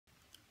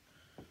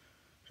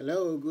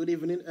Hello, good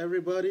evening,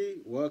 everybody.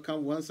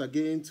 Welcome once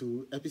again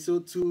to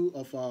episode 2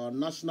 of our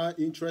National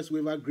Interest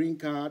Waiver Green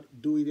Card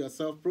Do It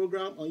Yourself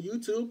program on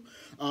YouTube.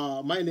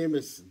 My name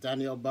is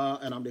Daniel Ba,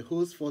 and I'm the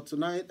host for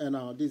tonight. And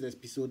this is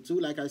episode 2.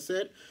 Like I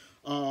said,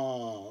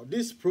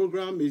 this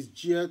program is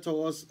geared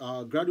towards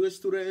graduate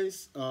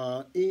students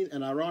in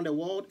and around the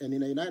world and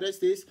in the United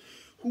States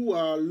who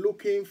are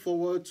looking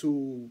forward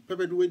to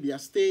perpetuate their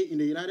stay in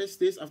the United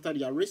States after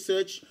their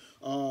research,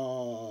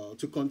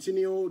 to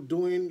continue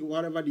doing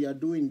whatever they are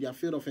doing in their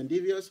field of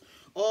endeavors,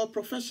 or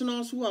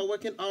professionals who are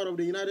working out of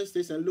the United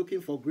States and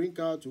looking for green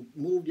card to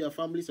move their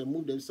families and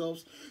move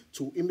themselves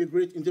to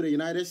immigrate into the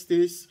United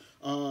States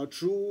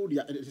through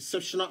their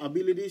exceptional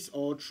abilities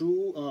or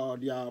through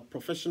their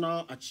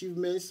professional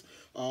achievements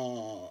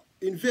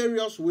in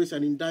various ways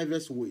and in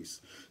diverse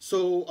ways.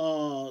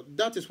 So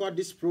that is what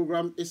this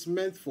program is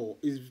meant for.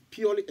 It's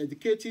purely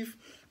educative.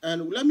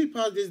 And let me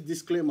pass this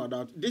disclaimer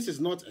that this is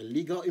not a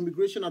legal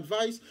immigration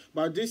advice,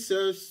 but this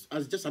serves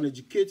as just an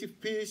educative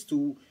piece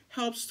to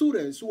help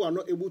students who are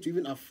not able to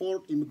even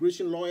afford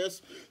immigration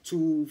lawyers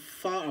to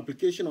file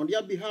application on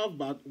their behalf,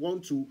 but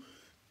want to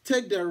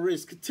take the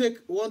risk,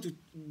 want to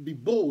be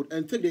bold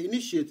and take the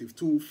initiative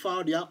to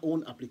file their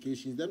own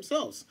applications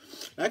themselves.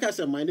 Like I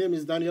said, my name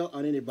is Daniel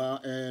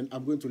Aniniba, and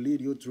I'm going to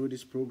lead you through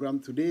this program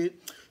today.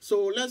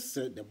 So let's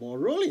set the ball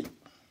rolling.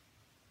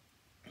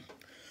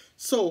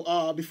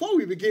 So before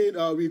we begin,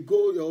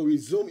 we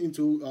zoom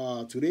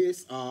into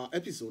today's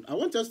episode. I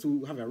want us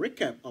to have a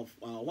recap of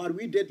what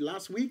we did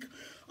last week.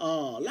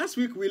 Last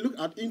week we looked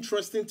at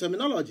interesting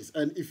terminologies,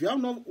 and if you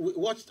have not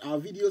watched our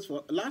videos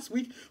for last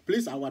week,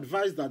 please I would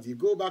advise that you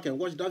go back and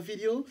watch that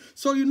video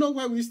so you know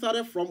where we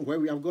started from, where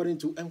we have gotten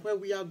to, and where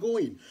we are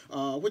going,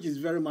 which is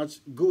very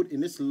much good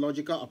in its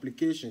logical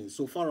application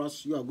so far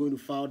as you are going to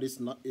file this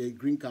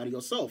green card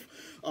yourself.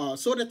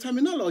 So the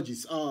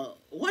terminologies,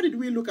 what did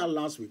we look at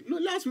last week?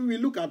 Last week we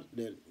looked at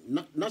the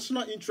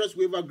National Interest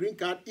Waiver Green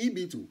Card,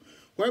 EB2.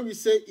 When we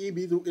say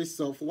EB2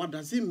 itself, what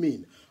does it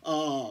mean?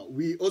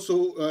 We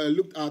also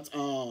looked at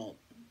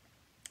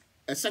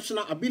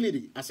exceptional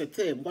ability as a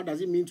term. What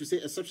does it mean to say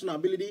exceptional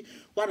ability?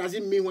 What does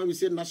it mean when we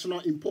say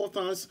national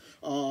importance?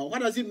 What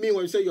does it mean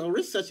when we say your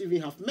research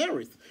even have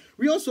merit?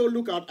 We also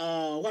look at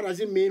what does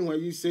it mean when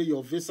you say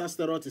your visa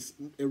status is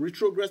a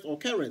retrogress or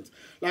current.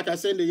 Like I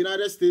said, in the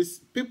United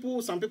States,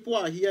 some people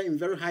are here in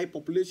very high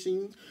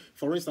population.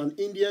 For instance,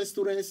 Indian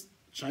students,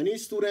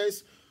 Chinese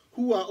students,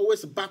 who are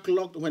always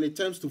backlogged when it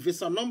comes to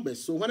visa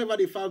numbers. So whenever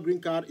they file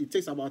green card, it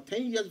takes about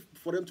 10 years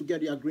for them to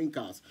get their green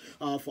cards.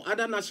 For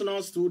other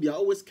nationals too, they are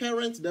always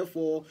current.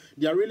 Therefore,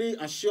 they are really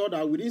assured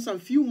that within some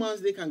few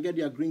months, they can get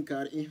their green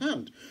card in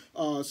hand.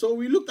 So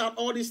we looked at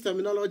all these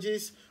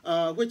terminologies,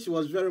 which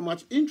was very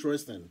much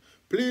interesting.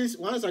 Please,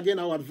 once again,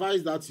 I would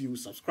advise that you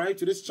subscribe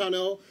to this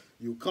channel,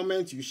 you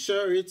comment, you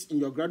share it in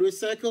your graduate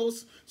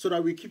circles so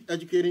that we keep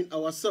educating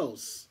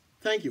ourselves.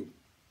 Thank you.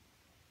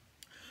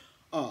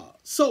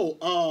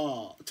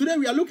 Today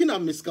we are looking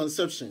at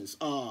misconceptions.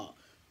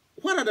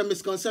 What are the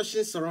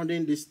misconceptions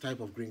surrounding this type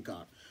of green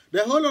card?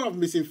 There are a whole lot of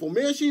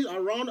misinformation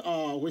around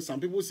where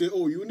some people say,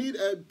 oh, you need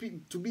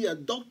to be a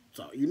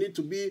doctor, you need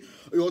to be,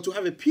 or to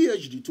have a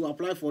PhD to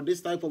apply for this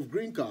type of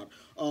green card.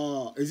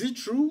 Is it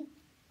true?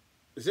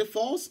 Is it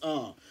false?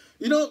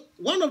 You know,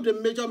 one of the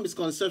major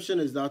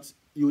misconceptions is that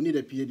you need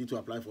a PhD to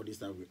apply for this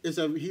type of green. It's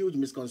a huge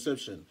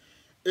misconception.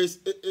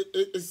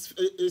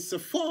 It's a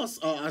false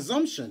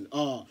assumption.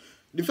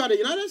 In fact, the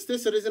United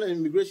States Citizen and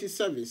Immigration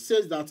Service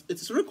says that it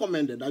is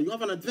recommended that you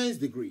have an advanced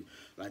degree,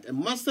 like a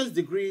master's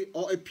degree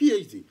or a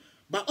PhD,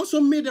 but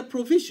also made the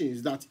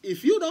provisions that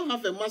if you don't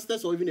have a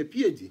master's or even a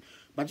PhD,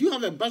 but you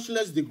have a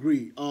bachelor's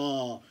degree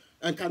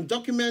and can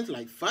document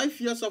like 5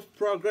 years of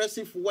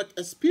progressive work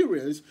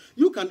experience,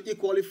 you can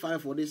equally file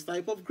for this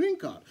type of green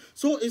card.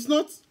 So it's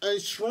not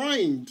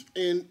enshrined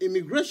in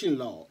immigration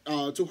law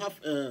to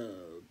have a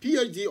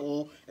PhD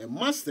or a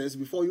master's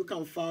before you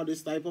can file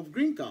this type of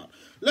green card.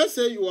 Let's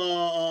say you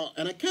are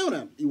an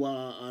accountant, you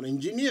are an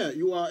engineer,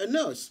 you are a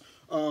nurse,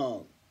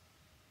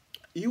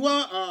 you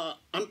are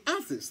an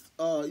artist,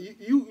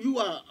 you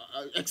are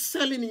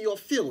excelling in your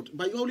field,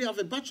 but you only have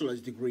a bachelor's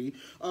degree.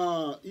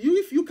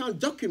 If you can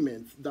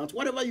document that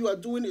whatever you are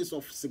doing is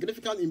of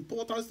significant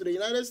importance to the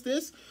United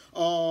States,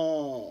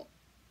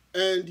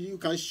 and you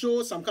can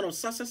show some kind of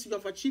success you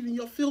have achieved in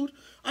your field,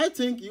 I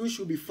think you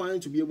should be fine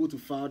to be able to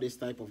file this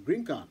type of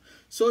green card.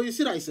 So you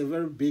see that it's a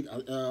very big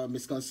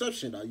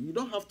misconception that you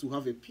don't have to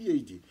have a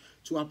PhD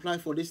to apply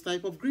for this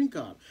type of green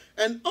card.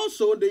 And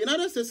also, the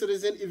United States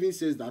citizen even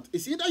says that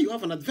it's either you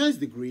have an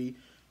advanced degree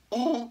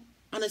or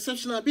an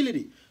exceptional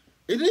ability.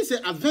 It didn't say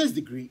advanced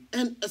degree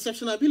and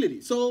exceptional ability.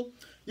 So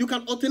you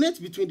can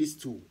alternate between these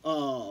two.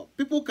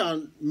 People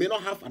may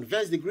not have an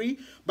advanced degree,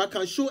 but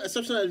can show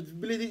exceptional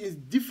ability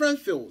in different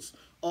fields.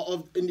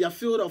 in their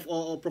field of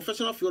or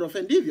professional field of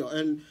endeavor,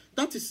 and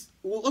that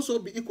will also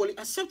be equally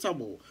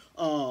acceptable.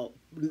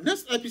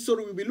 Next episode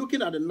we'll be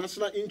looking at the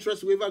National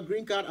Interest Waiver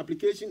Green Card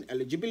application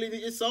eligibility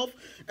itself,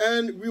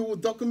 and we will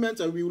document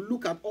and we will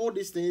look at all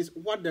these things,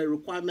 what the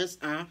requirements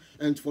are,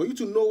 and for you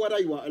to know whether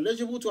you are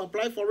eligible to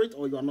apply for it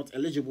or you are not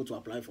eligible to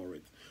apply for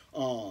it.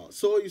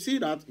 So you see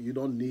that you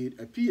don't need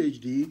a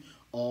PhD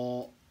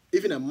or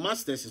even a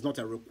master's is not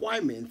a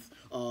requirement.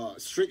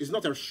 It's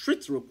not a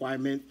strict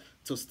requirement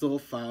to still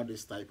file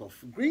this type of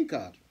green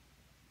card.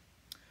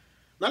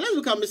 Now let's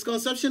look at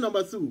misconception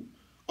number 2.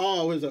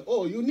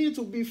 You need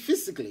to be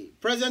physically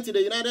present in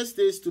the United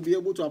States to be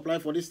able to apply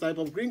for this type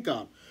of green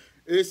card.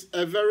 It's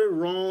a very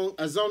wrong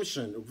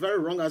assumption, In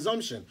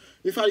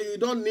fact, you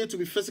don't need to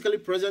be physically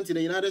present in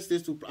the United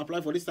States to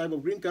apply for this type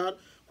of green card.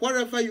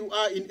 Wherever you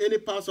are in any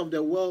parts of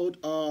the world,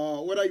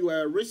 whether you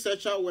are a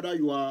researcher, whether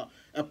you are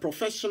a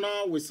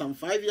professional with some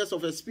 5 years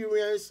of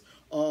experience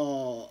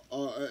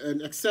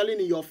and excelling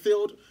in your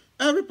field,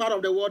 every part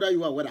of the world that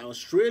you are, whether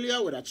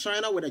Australia, whether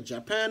China, whether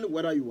Japan,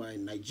 whether you are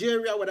in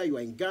Nigeria, whether you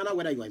are in Ghana,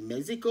 whether you are in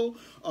Mexico,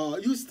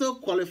 you still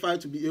qualify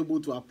to be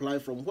able to apply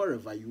from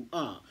wherever you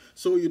are.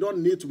 So you don't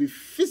need to be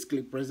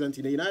physically present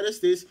in the United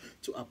States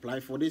to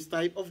apply for this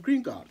type of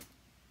green card.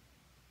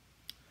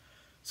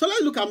 So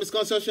let's look at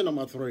misconception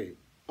number 3.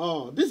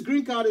 This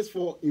green card is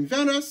for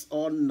inventors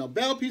or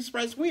Nobel Peace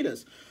Prize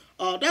winners.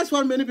 That's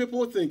what many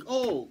people think.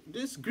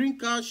 This green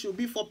card should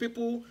be for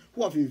people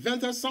who have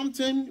invented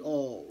something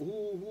or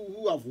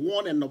who have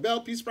won a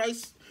Nobel Peace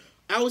Prize.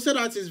 I would say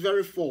that is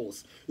very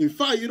false. In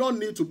fact, you don't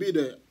need to be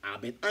the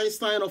Albert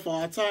Einstein of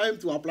our time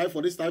to apply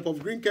for this type of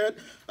green card.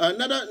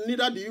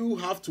 Neither do you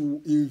have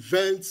to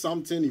invent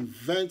something,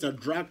 invent a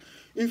drug.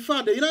 In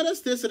fact, the United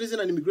States Citizen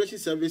and Immigration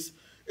Service,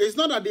 it's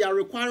not that they are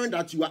requiring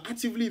that you are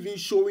actively even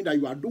showing that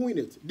you are doing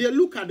it. They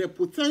look at the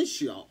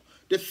potential,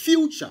 the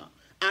future.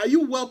 Are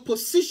you well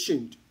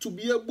positioned to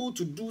be able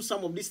to do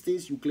some of these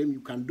things you claim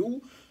you can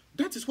do?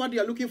 That is what they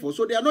are looking for.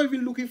 So they are not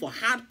even looking for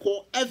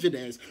hardcore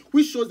evidence,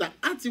 which shows that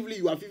actively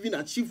you have even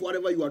achieved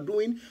whatever you are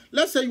doing.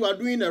 Let's say you are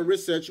doing a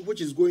research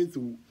which is going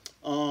to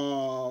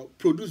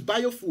produce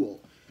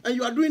biofuel, and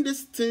you are doing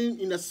this thing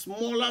in a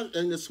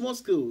small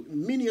scale,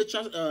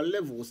 miniature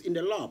levels in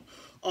the lab.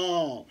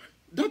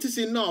 That is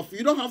enough.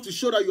 You don't have to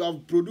show that you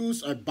have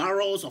produced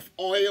barrels of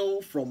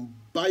oil from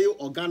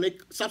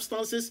bioorganic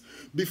substances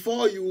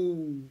before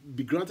you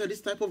be granted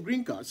this type of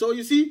green card. So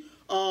you see,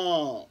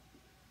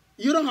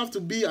 you don't have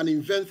to be an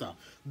inventor.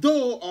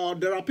 Though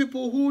there are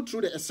people who,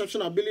 through the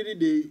exceptional ability,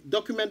 they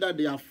document that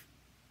they have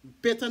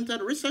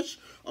patented research,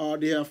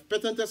 they have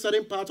patented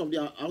certain parts of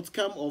their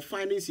outcome or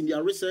findings in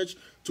their research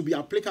to be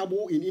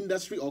applicable in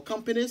industry or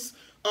companies.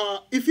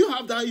 If you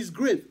have that, it's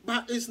great,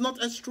 but it's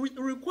not a strict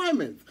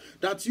requirement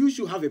that you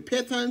should have a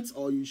patent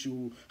or you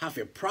should have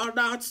a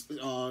product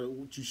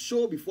to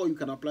show before you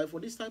can apply for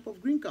this type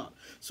of green card.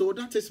 So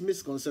that is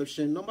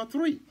misconception number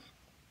 3.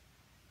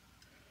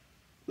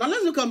 Now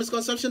let's look at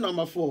misconception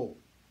number 4.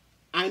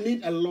 I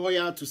need a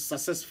lawyer to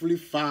successfully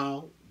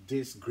file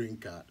this green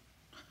card.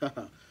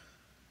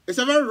 It's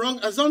a very wrong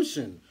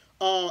assumption.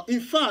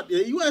 In fact,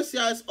 the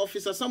USCIS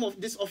officers, some of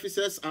these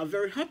officers are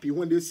very happy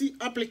when they see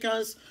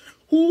applicants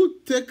who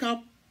take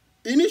up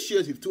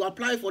initiative to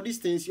apply for these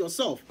things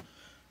yourself.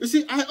 You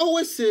see, I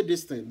always say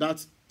this thing,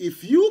 that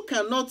if you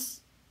cannot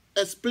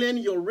explain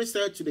your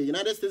research to the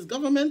United States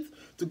government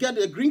to get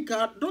a green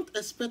card, don't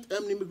expect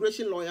an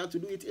immigration lawyer to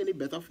do it any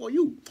better for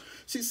you.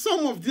 See,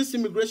 some of these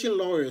immigration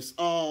lawyers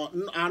are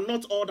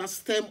not all that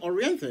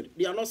STEM-oriented.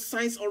 They are not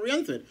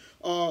science-oriented.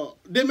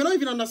 They may not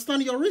even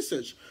understand your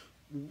research.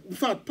 In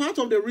fact, part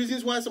of the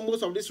reasons why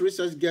most of this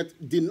research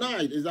get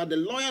denied is that the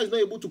lawyer is not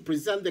able to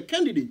present the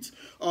candidate's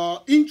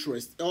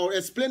interest or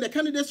explain the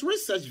candidate's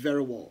research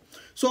very well.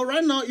 So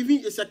right now, even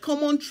it's a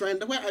common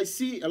trend where I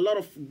see a lot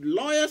of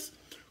lawyers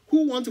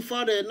who want to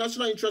file the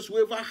National Interest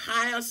Waiver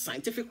hire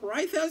scientific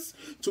writers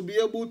to be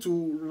able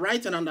to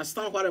write and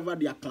understand whatever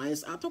their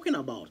clients are talking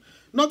about.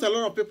 Not a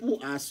lot of people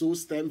are so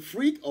STEM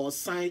freak or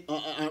STEM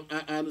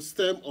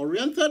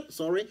oriented,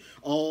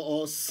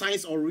 or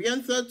science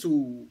oriented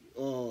to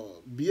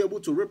be able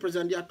to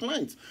represent their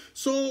clients.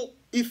 So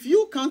if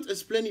you can't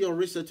explain your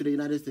research to the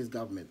United States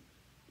government,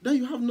 then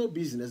you have no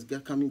business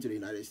coming to the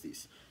United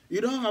States.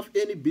 You don't have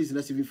any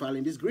business even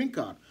filing this green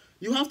card.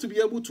 You have to be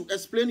able to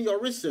explain your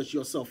research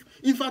yourself,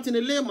 in fact, in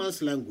a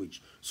layman's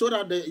language, so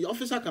that the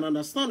officer can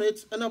understand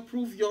it and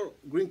approve your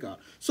green card.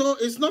 So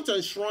it's not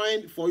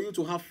enshrined for you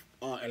to have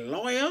a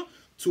lawyer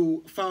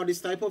to file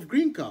this type of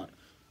green card.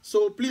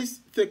 So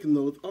please take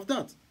note of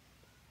that.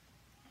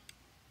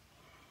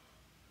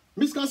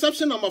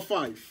 Misconception number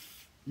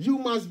 5. You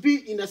must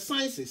be in the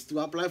sciences to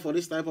apply for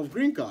this type of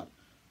green card.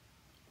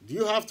 Do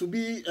you have to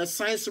be a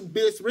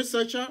science-based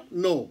researcher?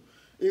 No.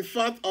 In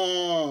fact,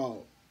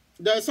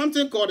 there is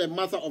something called a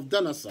matter of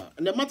Danasa.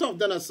 And the matter of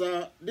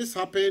Danasa, this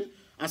happened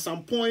at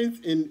some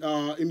point in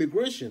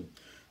immigration.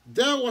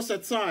 There was a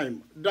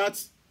time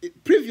that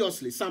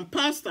previously, some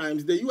past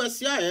times, the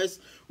USCIS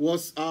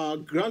was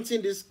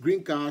granting these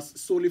green cards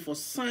solely for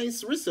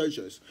science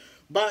researchers.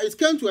 But it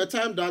came to a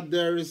time that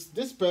there is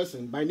this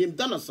person by name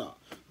Danasa.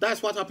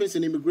 That's what happens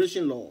in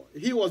immigration law.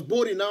 He was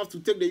bold enough to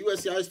take the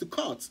USCIS to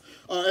court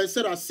and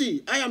said,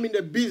 see, I am in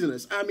the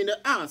business, I'm in the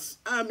arts,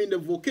 I'm in the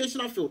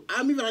vocational field,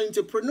 I'm even an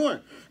entrepreneur,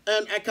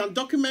 and I can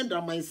document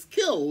that my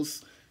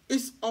skills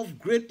is of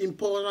great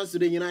importance to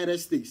the United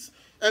States.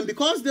 And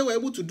because they were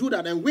able to do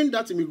that and win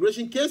that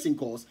immigration case in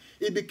court,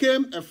 it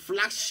became a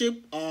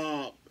flagship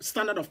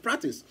standard of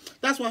practice.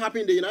 That's what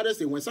happened in the United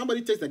States. When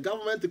somebody takes the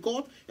government to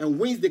court and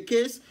wins the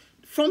case,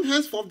 from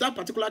henceforth, that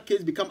particular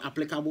case become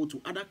applicable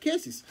to other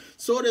cases.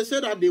 So they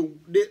said that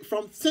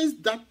since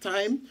that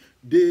time,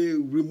 they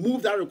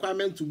removed that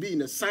requirement to be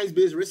in a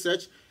science-based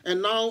research,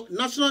 and now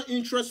national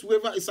interest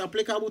waiver is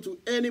applicable to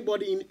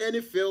anybody in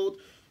any field,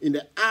 in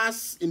the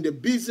arts, in the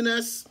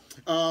business,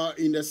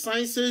 in the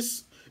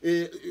sciences.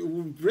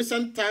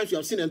 Recent times you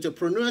have seen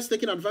entrepreneurs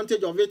taking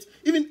advantage of it,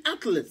 even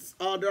athletes.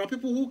 There are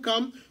people who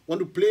want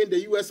to play in the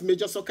US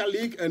Major Soccer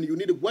League, and you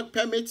need a work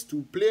permit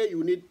to play,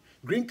 you need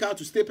green card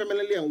to stay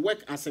permanently and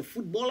work as a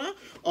footballer.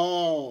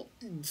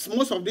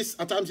 Most of these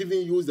at times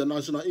even use the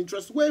national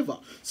interest waiver.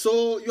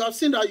 So you have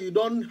seen that you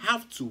don't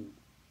have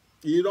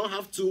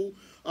to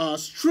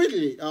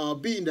strictly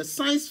be in the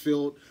science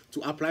field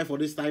to apply for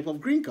this type of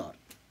green card.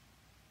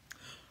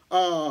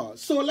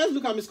 So let's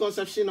look at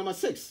misconception number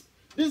 6.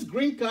 This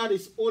green card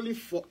is only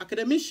for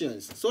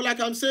academicians. So like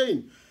I'm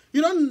saying,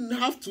 you don't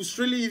have to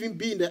strictly even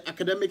be in the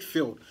academic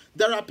field.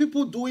 There are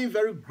people doing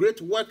very great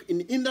work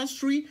in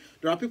industry.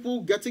 There are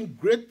people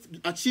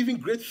achieving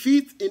great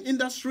feats in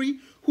industry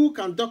who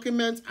can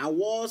document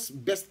awards,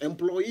 best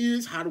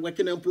employees,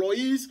 hardworking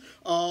employees,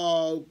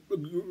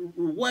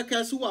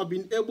 workers who have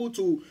been able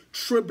to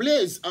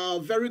trailblaze a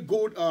very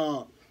good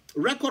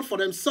record for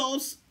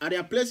themselves at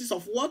their places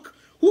of work,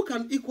 who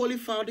can equally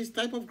file this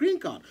type of green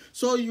card.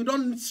 So you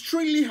don't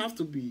strictly have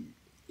to be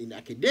in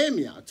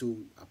academia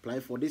to apply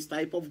for this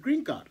type of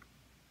green card.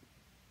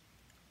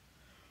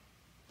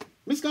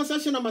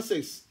 Misconception number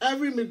 6.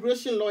 Every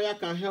immigration lawyer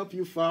can help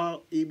you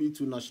file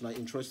EB2 National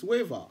Interest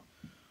Waiver.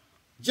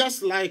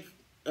 Just like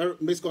a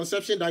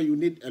misconception that you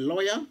need a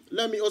lawyer,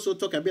 let me also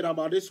talk a bit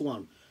about this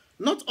one.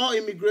 Not all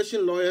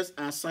immigration lawyers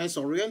are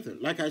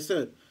science-oriented. Like I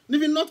said,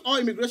 even not all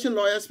immigration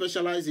lawyers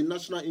specialize in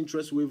national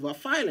interest waiver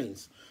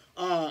filings.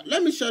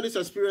 Let me share this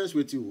experience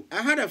with you.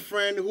 I had a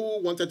friend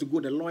who wanted to go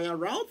the lawyer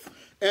route,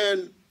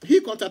 and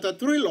he contacted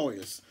 3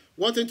 lawyers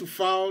wanting to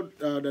file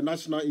the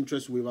national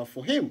interest waiver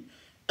for him.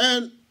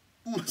 And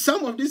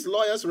some of these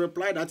lawyers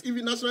replied that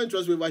even national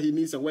interest waiver, he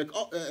needs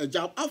a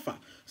job offer. I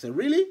said,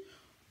 really?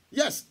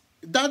 Yes.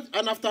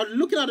 And after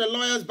looking at the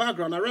lawyer's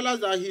background, I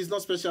realized that he's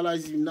not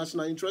specialized in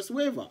national interest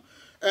waiver.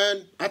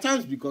 And at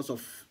times because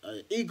of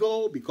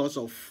ego, because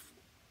of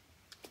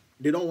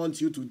they don't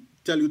want you to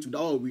tell you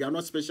oh, we are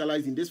not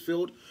specialized in this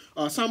field.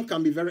 Some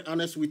can be very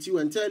honest with you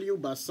and tell you,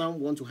 but some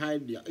want to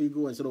hide their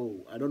ego and say,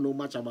 oh, I don't know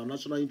much about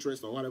national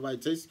interest or whatever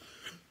it is.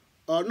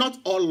 Not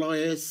all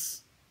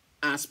lawyers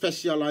are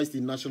specialized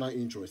in national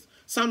interest.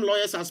 Some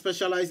lawyers are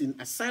specialized in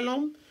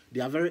asylum. They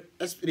have the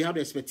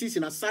expertise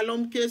in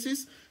asylum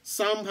cases.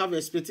 Some have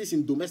expertise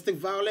in domestic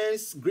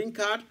violence, green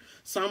card.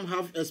 Some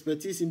have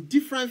expertise in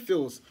different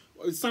fields.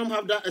 Some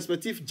have that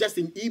expertise just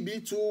in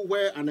EB2,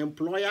 where an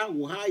employer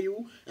will hire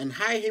you and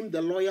hire him, the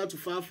lawyer, to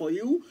file for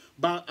you.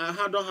 But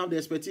I don't have the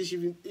expertise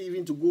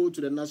even to go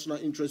to the national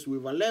interest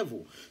waiver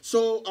level.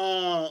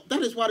 So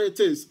that is what it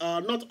is.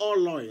 Not all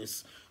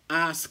lawyers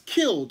are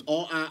skilled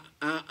or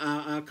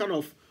are kind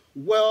of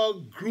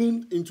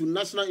well-groomed into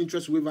national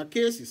interest waiver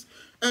cases.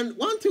 And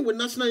one thing with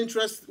national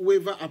interest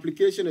waiver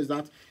application is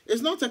that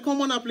it's not a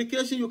common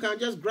application. You can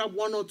just grab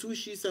 1 or 2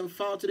 sheets and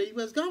file to the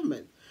U.S.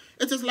 government.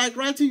 It is like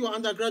writing your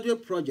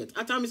undergraduate project.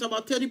 At times it's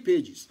about 30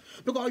 pages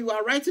because you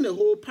are writing a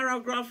whole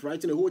paragraph,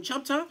 writing a whole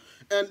chapter,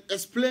 and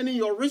explaining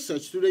your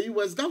research to the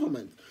U.S.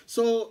 government.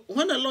 So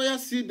when a lawyer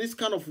sees this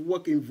kind of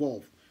work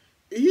involved,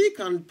 he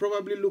can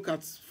probably look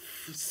at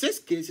 6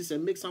 cases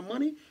and make some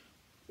money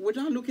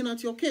without looking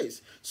at your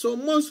case. So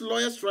most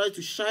lawyers try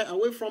to shy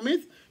away from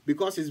it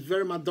because it's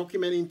very much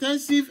document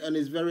intensive and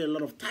it's a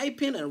lot of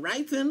typing and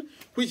writing,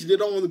 which they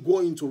don't want to go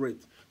into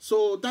it.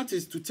 So that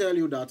is to tell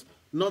you that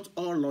not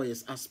all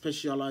lawyers are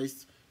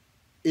specialized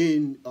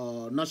in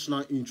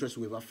national interest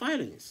waiver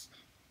filings.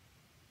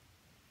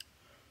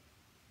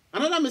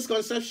 Another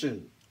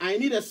misconception, I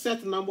need a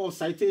set number of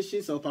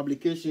citations or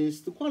publications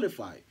to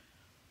qualify.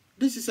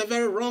 This is a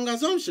very wrong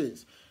assumption.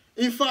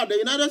 In fact, the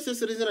United States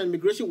Citizen and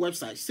Immigration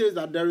website says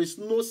that there is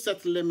no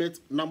set limit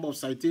number of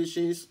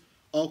citations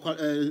or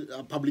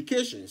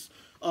publications.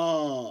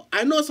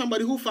 I know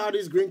somebody who filed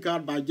his green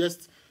card by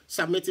just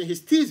submitting his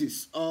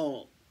thesis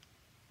or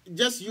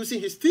just using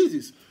his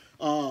thesis,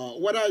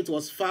 whether it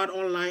was filed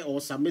online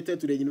or submitted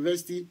to the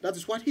university. That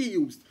is what he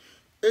used.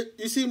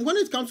 You see, when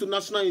it comes to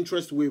national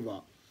interest waiver,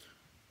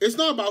 it's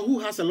not about who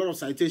has a lot of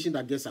citation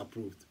that gets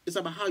approved. It's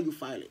about how you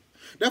file it.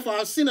 Therefore,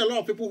 I've seen a lot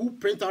of people who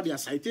print out their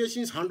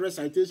citations, 100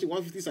 citations,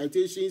 150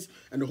 citations,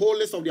 and the whole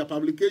list of their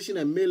publication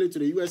and mail it to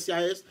the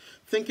USCIS,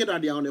 thinking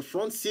that they are on the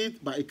front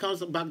seat, but it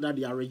comes back that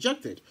they are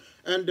rejected.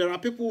 And there are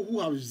people who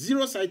have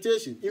 0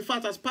 citation. In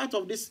fact, as part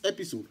of this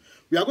episode,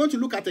 we are going to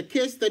look at a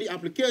case study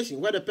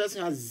application where the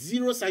person has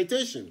 0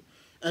 citation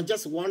and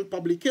just 1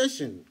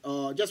 publication,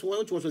 just one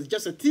which was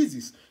just a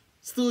thesis,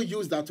 still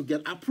use that to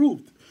get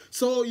approved.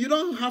 So you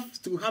don't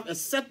have to have a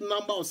set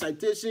number of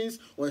citations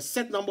or a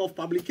set number of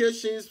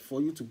publications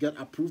for you to get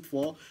approved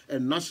for a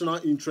national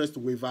interest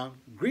waiver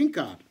green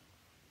card.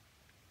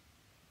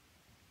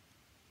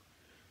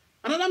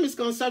 Another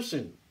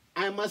misconception: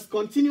 I must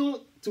continue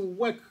to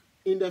work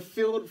in the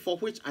field for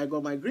which I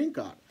got my green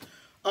card.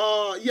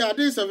 Yeah,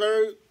 this is a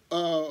very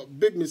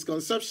big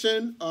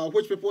misconception,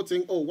 which people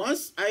think, oh,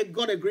 once I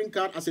got a green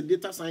card as a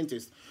data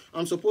scientist,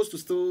 I'm supposed to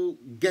still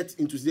get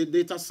into the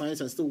data science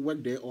and still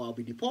work there, or I'll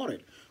be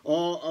deported.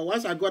 Or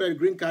once I got a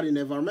green card in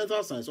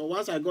environmental science, or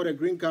once I got a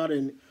green card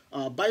in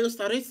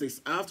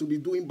biostatistics, I have to be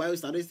doing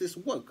biostatistics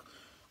work.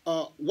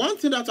 One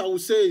thing that I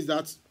would say is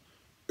that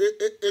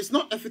it's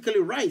not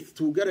ethically right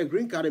to get a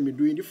green card and be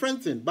doing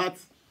different things. But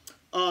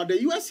the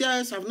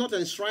USCIS have not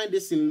enshrined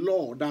this in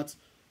law that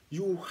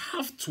you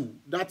have to,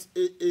 that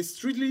is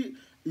strictly,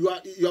 you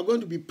are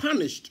going to be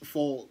punished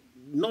for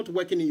not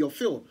working in your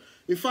field.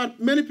 In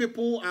fact, many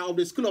people are of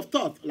the school of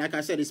thought, like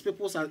I said, it's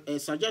people's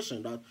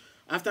suggestion that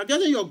after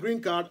getting your green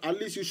card, at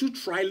least you should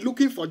try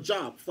looking for a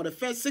job for the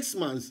first 6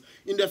 months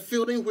in the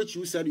field in which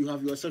you said you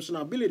have your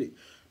exceptional ability.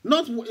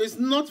 It's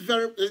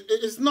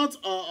not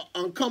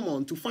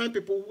uncommon to find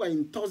people who are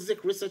in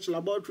toxic research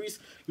laboratories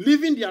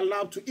leaving their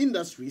lab to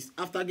industries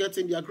after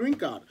getting their green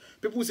card.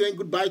 People saying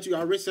goodbye to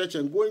your research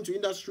and going to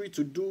industry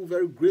to do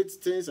very great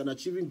things and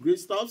achieving great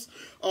stuff.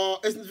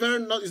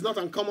 It's not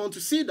uncommon to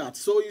see that.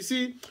 So you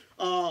see,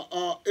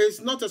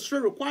 it's not a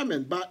strict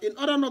requirement, but in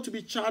order not to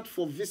be charged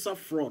for visa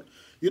fraud,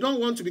 you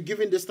don't want to be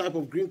given this type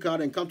of green card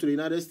and come to the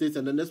United States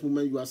and the next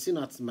moment you are seen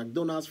at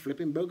McDonald's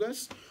flipping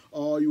burgers,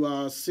 or you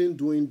are seen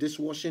doing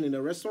dishwashing in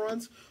a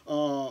restaurant.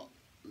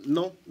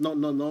 No.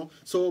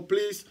 So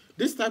please,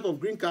 this type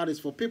of green card is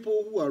for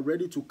people who are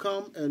ready to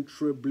come and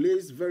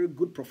trailblaze very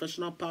good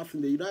professional path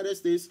in the United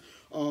States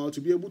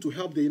to be able to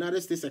help the United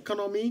States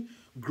economy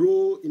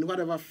grow in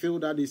whatever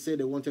field that they say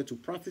they wanted to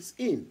practice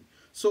in.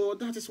 So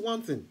that is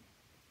one thing.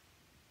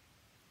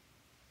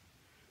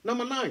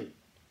 Number 9.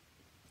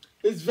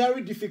 It's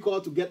very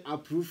difficult to get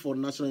approved for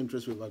National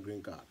Interest Waiver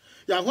Green Card.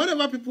 Yeah,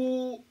 whenever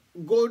people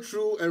go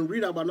through and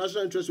read about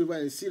National Interest Waiver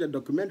and see the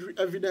documentary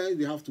evidence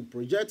they have to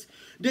project,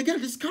 they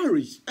get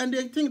discouraged and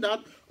they think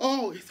that,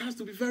 oh, it has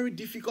to be very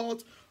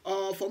difficult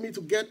for me to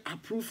get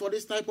approved for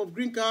this type of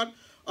green card.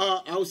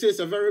 I would say it's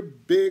a very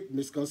big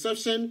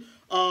misconception.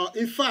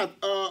 In fact,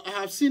 I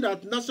have seen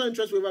that National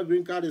Interest Waiver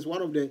Green Card is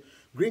one of the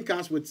green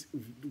cards with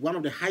one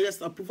of the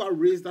highest approval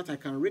rates that I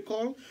can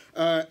recall.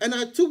 And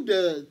I took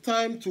the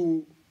time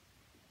to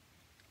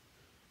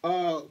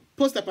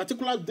post a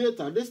particular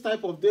data. This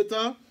type of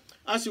data,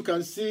 as you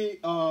can see,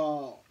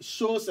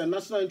 shows a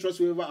national interest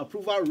waiver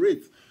approval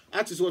rate.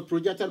 That is what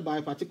projected by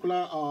a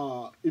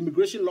particular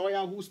immigration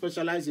lawyer who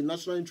specializes in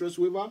national interest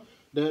waiver,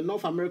 the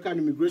North American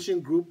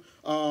Immigration Group,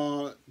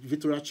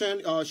 Victoria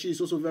Chen. She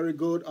is also very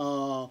good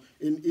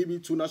in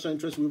EB2 national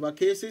interest waiver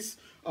cases.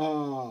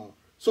 So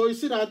you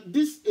see that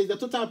this is the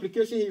total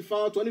application he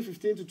filed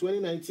 2015 to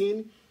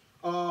 2019.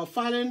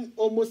 Filing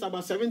almost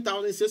about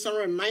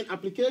 7,609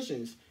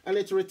 applications, and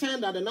it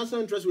returned that the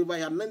national interest waiver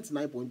had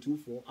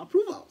 99.24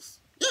 approvals.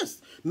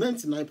 Yes,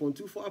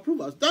 99.24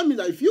 approvals. That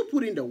means that if you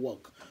put in the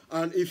work,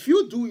 and if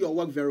you do your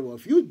work very well,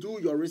 if you do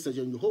your research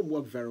and your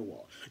homework very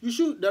well,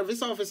 the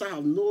visa officer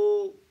have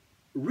no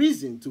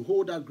reason to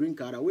hold that green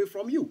card away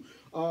from you.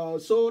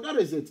 So that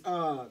is it.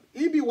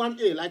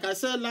 EB1A, like I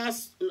said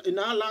in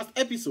our last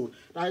episode,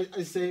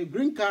 it's a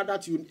green card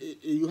that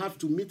you have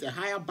to meet a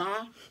higher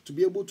bar to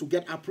be able to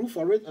get approved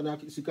for it. And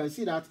as you can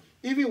see that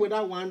even with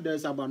that one,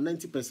 there's about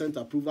 90%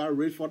 approval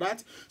rate for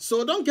that.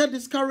 So don't get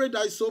discouraged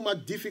that it's so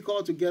much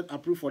difficult to get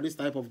approved for this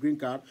type of green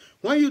card.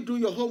 When you do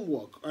your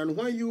homework and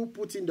when you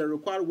put in the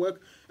required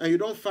work and you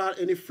don't file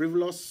any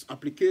frivolous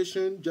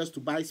application just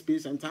to buy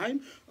space and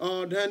time,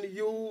 then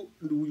you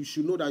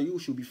should know that you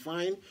should be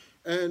fine.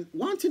 And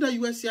one thing that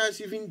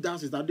USCIS even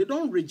does is that they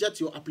don't reject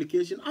your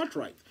application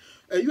outright.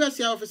 A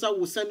USCIS officer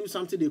will send you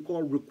something they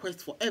call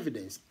request for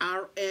evidence,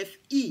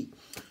 RFE.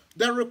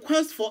 The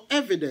request for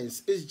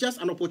evidence is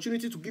just an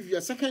opportunity to give you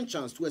a second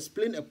chance to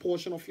explain a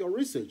portion of your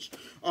research.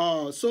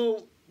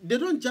 So they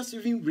don't just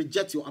even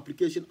reject your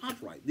application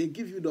outright. They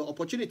give you the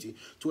opportunity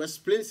to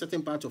explain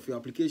certain parts of your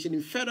application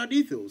in further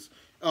details.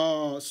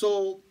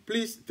 So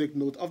please take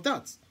note of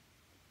that.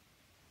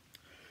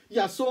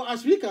 Yeah, so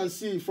as we can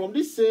see from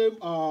this same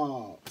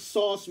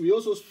source, we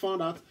also found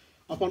that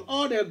upon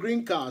all their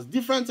green cards,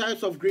 different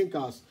types of green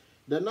cards,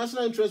 the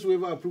national interest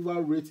waiver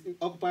approval rate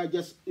occupy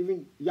just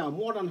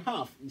more than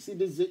half. You see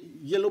this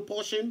yellow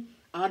portion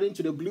adding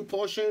to the blue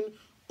portion,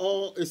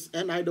 or it's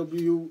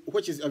NIW,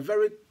 which is a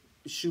very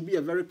should be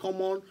a very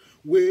common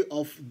way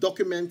of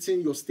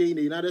documenting your stay in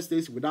the United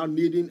States without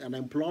needing an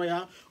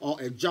employer or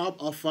a job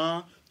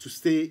offer to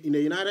stay in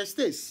the United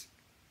States.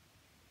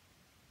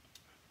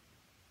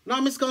 Now,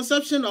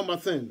 misconception number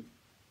 10.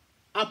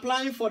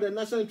 Applying for the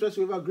National Interest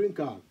Waiver Green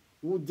Card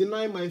would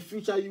deny my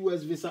future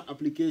U.S. visa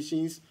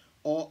applications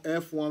or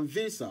F1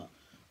 visa.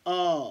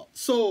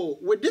 So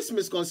with this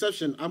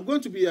misconception, I'm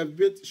going to be a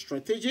bit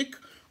strategic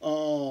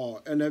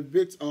and a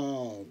bit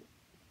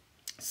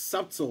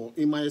subtle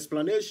in my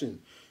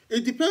explanation.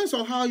 It depends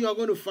on how you are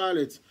going to file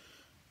it.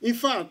 In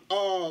fact,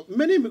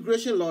 many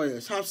immigration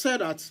lawyers have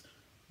said that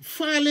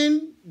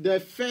filing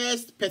the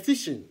first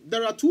petition,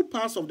 there are two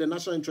parts of the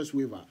National Interest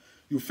Waiver.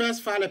 You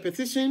first file a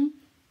petition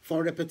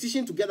for the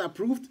petition to get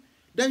approved,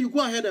 then you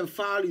go ahead and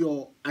file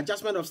your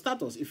adjustment of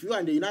status if you are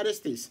in the United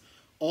States,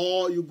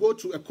 or you go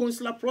through a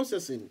consular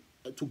processing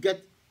to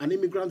get an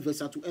immigrant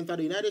visa to enter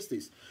the United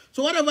States.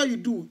 So whatever you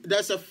do,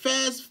 there's a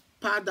first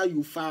part that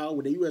you file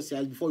with the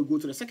USCIS before you go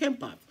to the second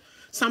part.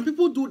 Some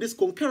people do this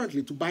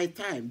concurrently to buy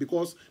time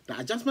because the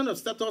adjustment of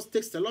status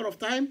takes a lot of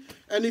time.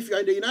 And if you're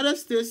in the United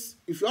States,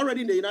 if you're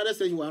already in the United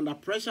States, you are under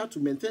pressure to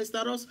maintain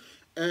status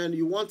and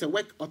you want a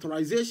work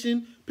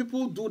authorization,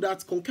 people do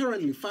that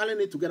concurrently, filing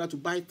it together to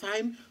buy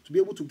time to be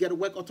able to get a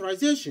work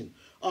authorization.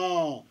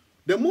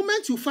 The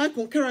moment you file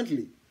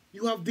concurrently,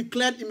 you have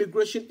declared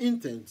immigration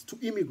intent to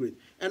immigrate.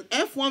 And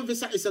F1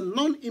 visa is a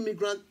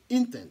non-immigrant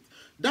intent.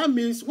 That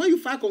means when you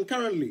file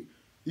concurrently,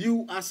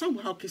 you are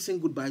somehow kissing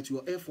goodbye to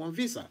your F1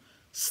 visa.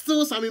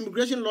 Still, some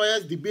immigration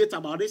lawyers debate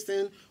about this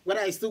thing, whether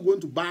it's still going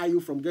to bar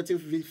you from getting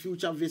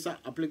future visa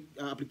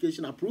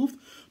application approved.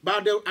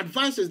 But the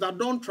advice is that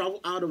don't travel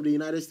out of the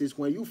United States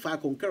when you file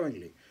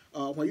concurrently.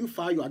 When you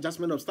file your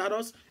adjustment of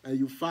status and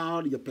you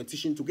file your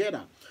petition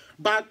together.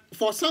 But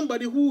for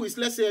somebody who is,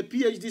 let's say, a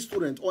PhD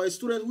student or a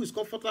student who is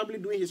comfortably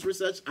doing his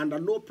research under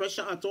no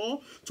pressure at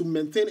all to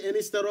maintain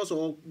any status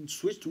or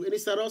switch to any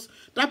status,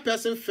 that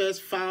person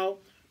first file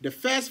the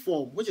first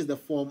form, which is the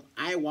form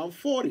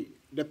I-140,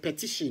 the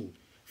petition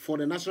for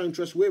the National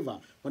Interest Waiver.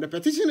 When the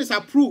petition is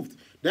approved,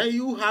 then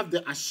you have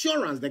the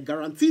assurance, the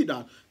guarantee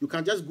that you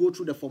can just go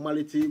through the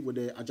formality with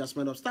the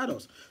adjustment of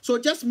status. So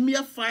just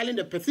mere filing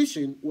the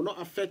petition will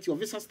not affect your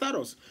visa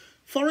status.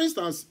 For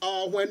instance,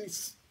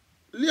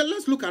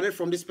 let's look at it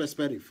from this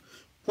perspective.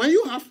 When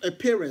you have a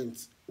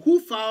parent who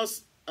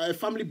files a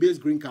family-based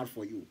green card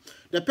for you,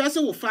 the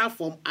person will file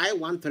form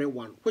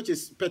I-131, which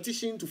is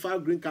petition to file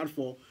green card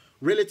for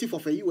relative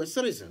of a U.S.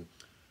 citizen.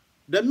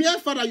 The mere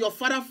fact that your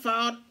father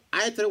filed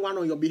I-31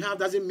 on your behalf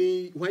doesn't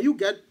mean when you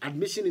get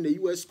admission in a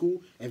U.S.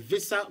 school, a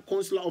visa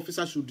consular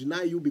officer should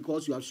deny you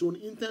because you have shown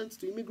intent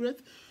to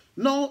immigrate.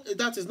 No,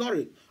 that is not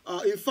it.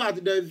 In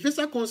fact, the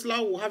visa consular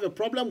will have a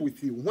problem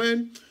with you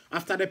when,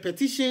 after the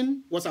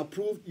petition was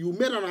approved, you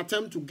made an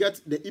attempt to get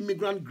the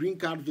immigrant green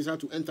card visa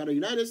to enter the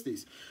United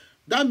States.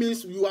 That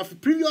means you have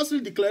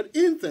previously declared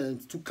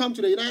intent to come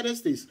to the United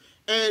States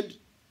and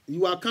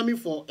you are coming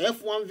for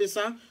F1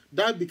 visa.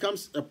 That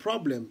becomes a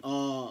problem,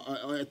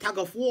 a tug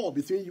of war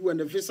between you and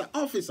the visa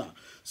officer.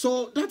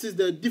 So that is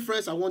the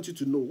difference I want you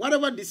to know.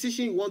 Whatever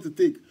decision you want to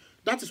take,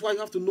 that is why you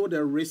have to know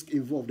the risk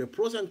involved, the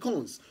pros and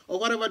cons of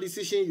whatever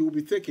decision you will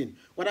be taking.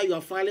 Whether you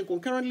are filing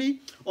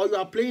concurrently or you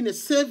are playing a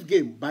safe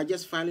game by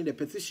just filing the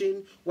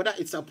petition, whether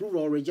it's approved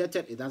or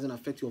rejected, it doesn't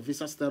affect your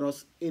visa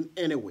status in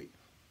any way.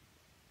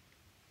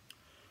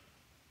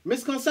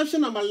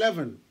 Misconception number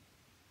 11,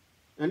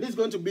 and this is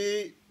going to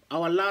be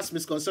our last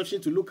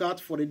misconception to look at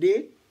for the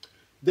day.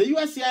 The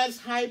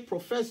USCIS hire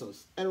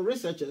professors and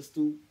researchers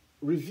to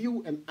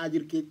review and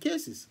adjudicate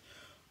cases.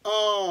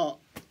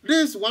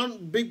 This is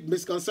one big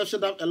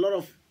misconception that a lot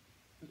of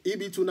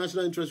EB2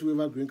 National Interest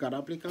Waiver Green Card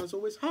applicants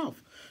always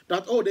have.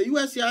 That, oh, the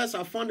USCIS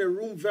have found a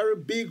room, very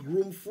big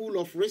room full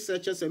of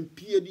researchers and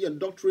PhD and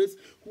doctorates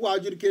who are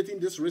adjudicating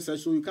this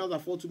research, so you can't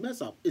afford to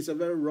mess up. It's a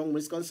very wrong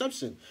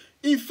misconception.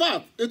 In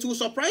fact, it will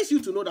surprise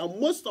you to know that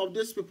most of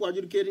these people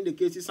adjudicating the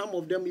cases, some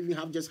of them even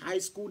have just high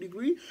school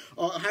degree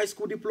or high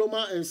school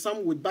diploma and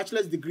some with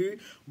bachelor's degree,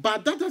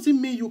 but that doesn't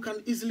mean you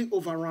can easily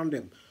overrun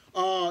them.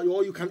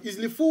 Or you can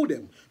easily fool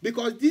them,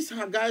 because these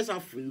guys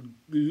have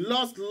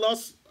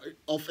lots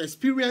of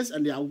experience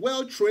and they are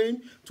well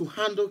trained to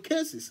handle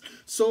cases.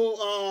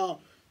 So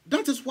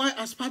that is why,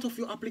 as part of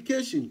your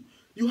application,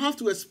 you have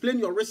to explain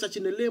your research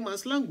in a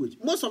layman's language.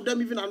 Most of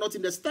them even are not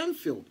in the STEM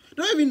field.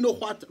 They don't even know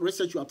what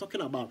research you are talking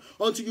about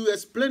until you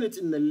explain it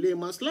in a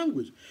layman's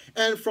language.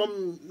 And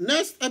from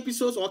next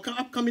episodes or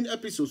upcoming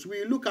episodes,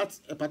 we look at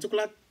a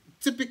particular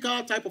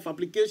typical type of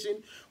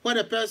application where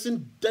the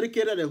person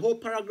dedicated a whole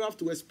paragraph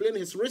to explain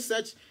his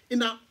research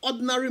in an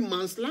ordinary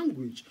man's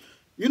language.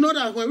 You know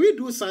that when we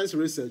do science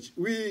research,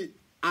 we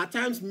at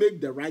times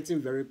make the writing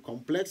very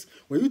complex.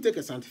 When you take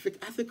a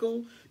scientific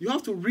article, you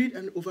have to read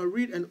and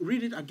overread and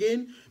read it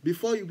again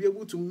before you be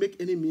able to make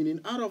any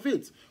meaning out of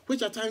it,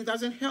 which at times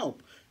doesn't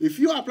help. If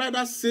you apply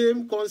that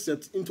same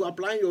concept into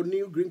applying your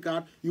new green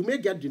card, you may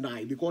get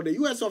denied because the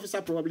U.S.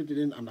 officer probably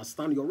didn't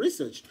understand your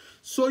research.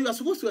 So you are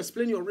supposed to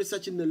explain your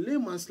research in the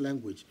layman's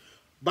language,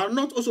 but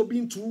not also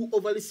being too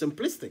overly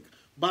simplistic,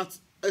 but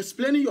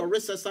explaining your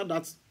research so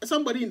that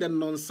somebody in the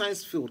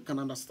non-science field can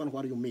understand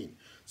what you mean.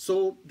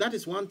 So that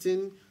is one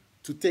thing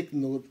to take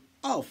note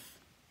of.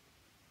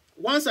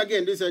 Once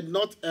again, this is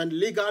not a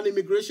legal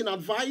immigration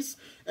advice,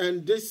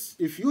 and this,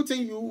 if you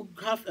think you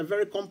have a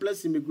very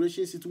complex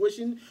immigration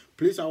situation,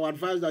 please, I would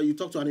advise that you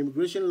talk to an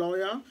immigration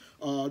lawyer.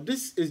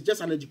 This is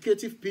just an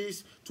educative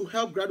piece to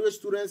help graduate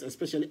students,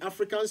 especially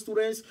African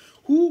students,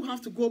 who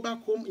have to go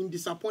back home in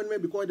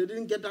disappointment because they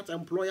didn't get that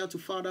employer to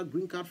file that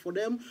green card for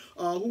them,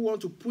 who want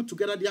to put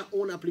together their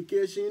own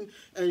application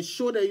and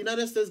show the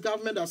United States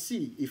government that,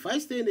 see, if I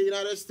stay in the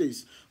United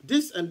States,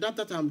 this and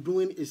that I'm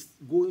doing is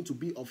going to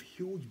be of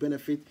huge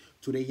benefit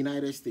to the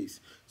United States.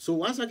 So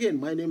once again,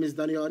 my name is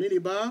Daniel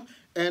Aniniba,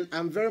 and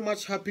I'm very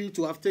much happy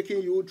to have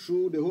taken you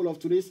through the whole of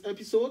today's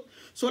episode.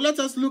 So let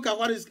us look at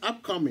what is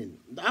upcoming.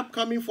 The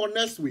upcoming for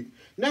next week.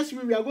 Next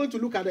week, we are going to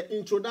look at the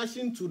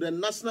introduction to the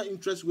National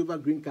Interest Waiver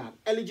Green Card,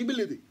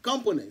 eligibility,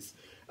 components,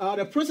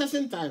 the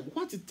processing time,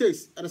 what it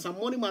takes, and some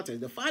money matters,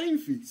 the filing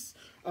fees,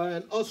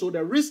 and also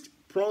the risk,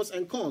 pros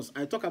and cons.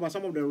 I talk about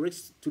some of the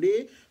risks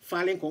today,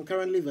 filing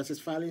concurrently versus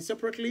filing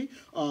separately.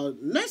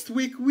 Next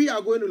week, we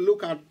are going to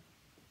look at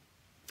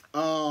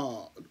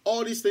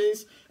all these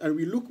things, and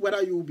we look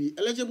whether you will be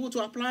eligible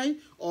to apply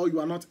or you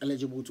are not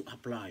eligible to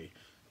apply.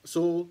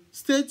 So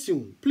stay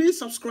tuned. Please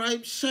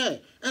subscribe,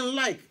 share, and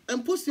like,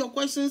 and post your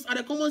questions at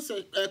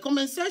the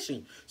comment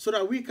section so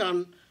that we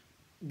can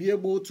be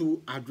able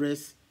to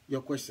address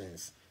your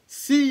questions.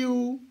 See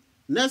you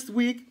next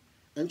week.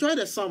 Enjoy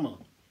the summer.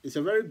 It's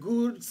a very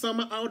good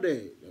summer out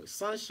there. The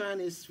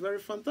sunshine is very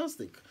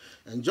fantastic.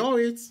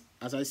 Enjoy it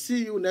as I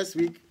see you next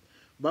week.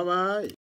 Bye-bye.